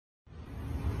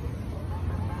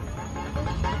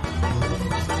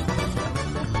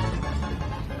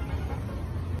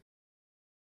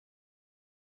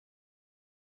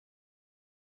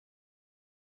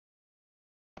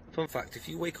Fun fact, if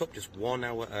you wake up just 1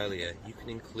 hour earlier, you can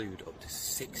include up to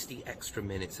 60 extra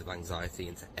minutes of anxiety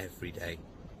into every day.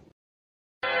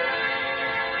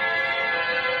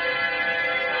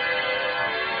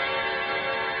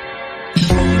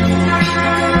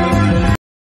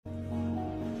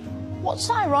 What's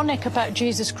ironic about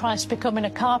Jesus Christ becoming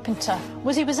a carpenter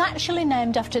was he was actually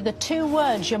named after the 2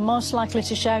 words you're most likely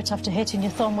to shout after hitting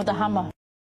your thumb with a hammer.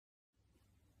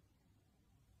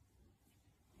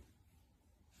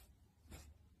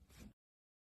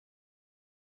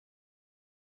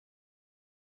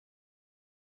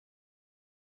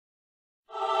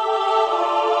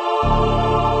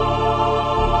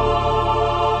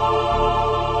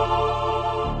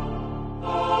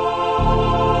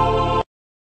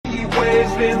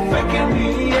 Been faking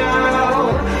me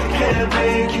out, can't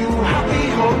make you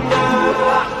happy or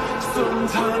not.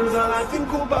 Sometimes all I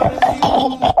think about is you.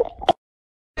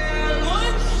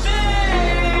 One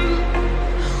thing,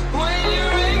 when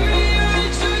you're angry or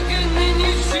drunk and then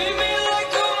you treat me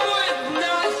like I'm worth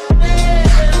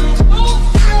nothing.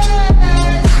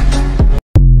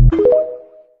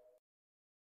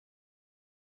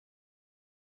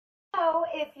 So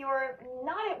if you're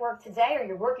not at work today or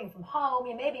you're working from home,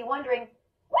 you may be wondering,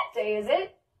 what day is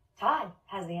it? Todd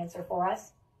has the answer for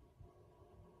us.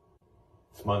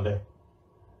 It's Monday.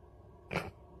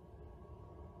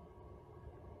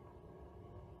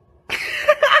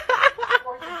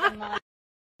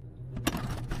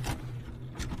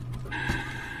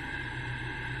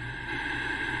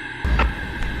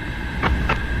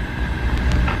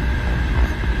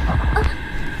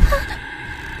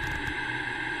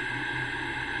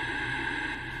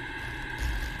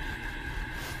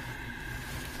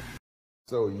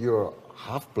 So you're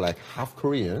half black, half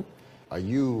Korean. Are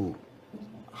you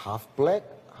half black,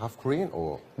 half Korean,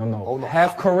 or? No. Oh, no.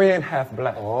 Half Korean, half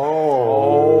black.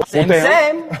 Oh. Same.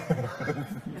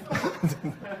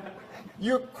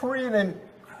 You're Korean and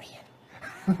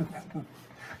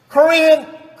Korean.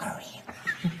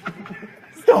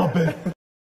 Stop it.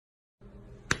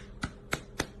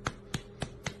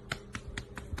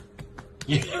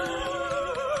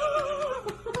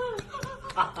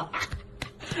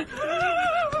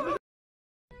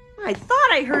 I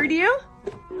thought I heard you.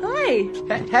 Hi.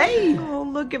 Hey. Oh,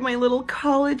 look at my little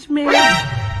college man. Where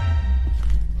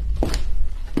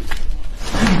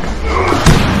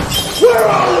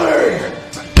are they?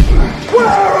 Where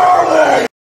are they?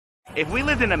 If we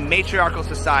lived in a matriarchal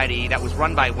society that was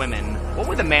run by women, what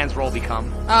would the man's role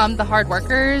become? The hard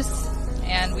workers,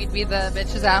 and we'd be the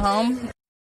bitches at home.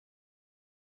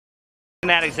 Isn't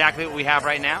that exactly what we have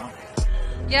right now?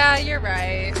 Yeah, you're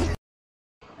right.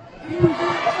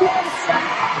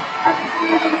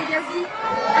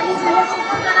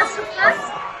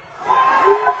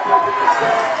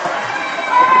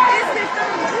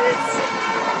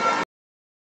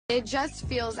 It just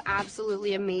feels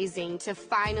absolutely amazing to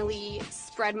finally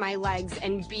spread my legs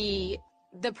and be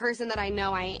the person that I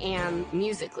know I am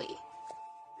musically.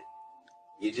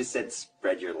 You just said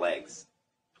spread your legs.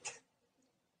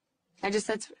 I just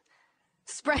said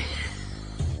spread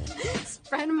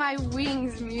my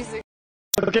wings musically.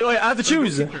 Okay, wait, I have to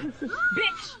choose.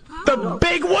 The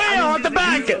big whale at the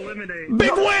back!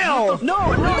 Big whale!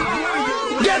 No!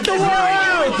 Get the whale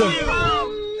out!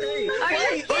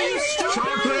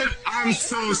 Chocolate, I'm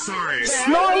so sorry.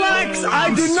 Snorlax,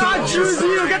 I do not choose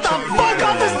you! Get the fuck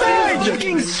off the stage!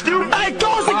 Fucking stupid! Hey,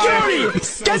 call security!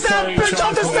 Get that bitch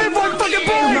off the stage for fucking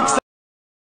breaks!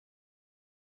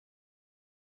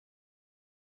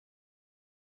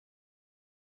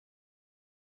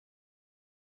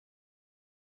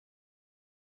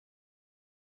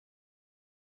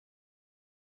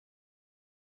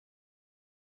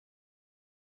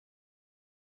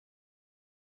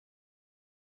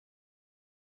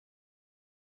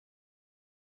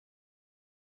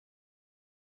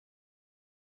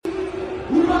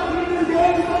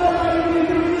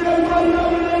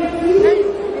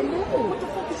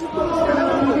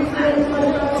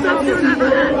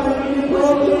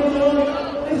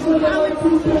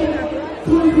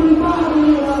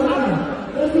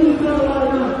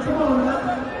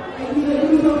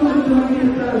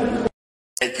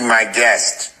 Make you my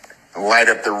guest and light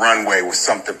up the runway with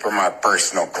something from my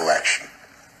personal collection.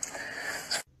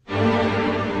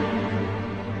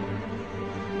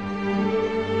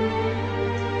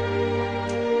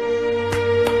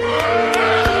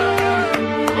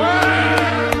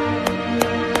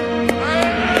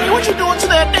 Hey, what you doing to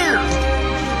that deer?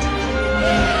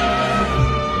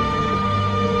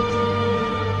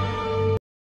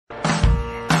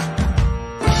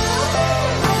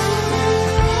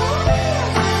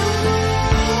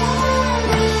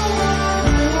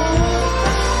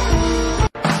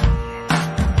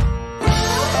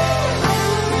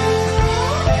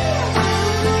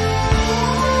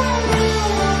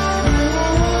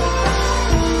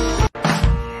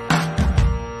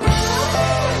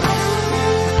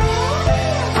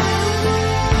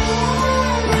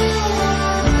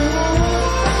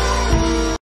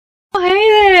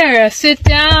 there, sit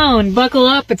down, buckle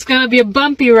up. It's gonna be a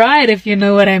bumpy ride, if you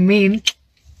know what I mean.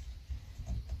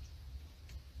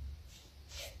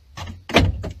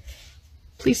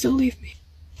 Please don't leave me.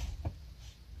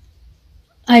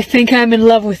 I think I'm in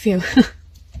love with you.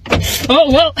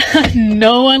 Oh, well,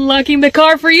 no unlocking the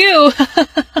car for you.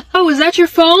 Oh, is that your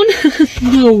phone?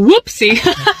 Oh, whoopsie.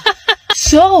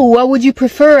 So, what would you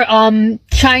prefer,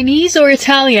 Chinese or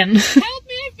Italian? Help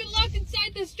me, I've been locked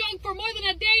inside this junk for more than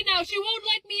a day now. She won't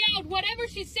let me out. Whatever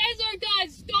she says or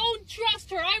does, don't trust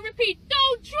her. I repeat,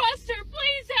 don't trust her.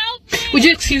 Please help me. Would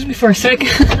you excuse me for a sec?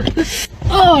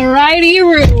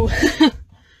 Alrighty-roo.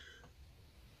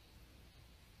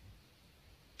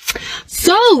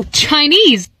 So,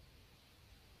 Chinese.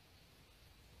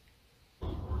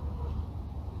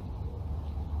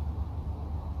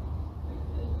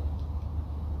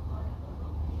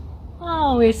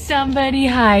 Oh, is somebody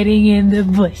hiding in the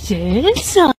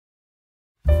bushes?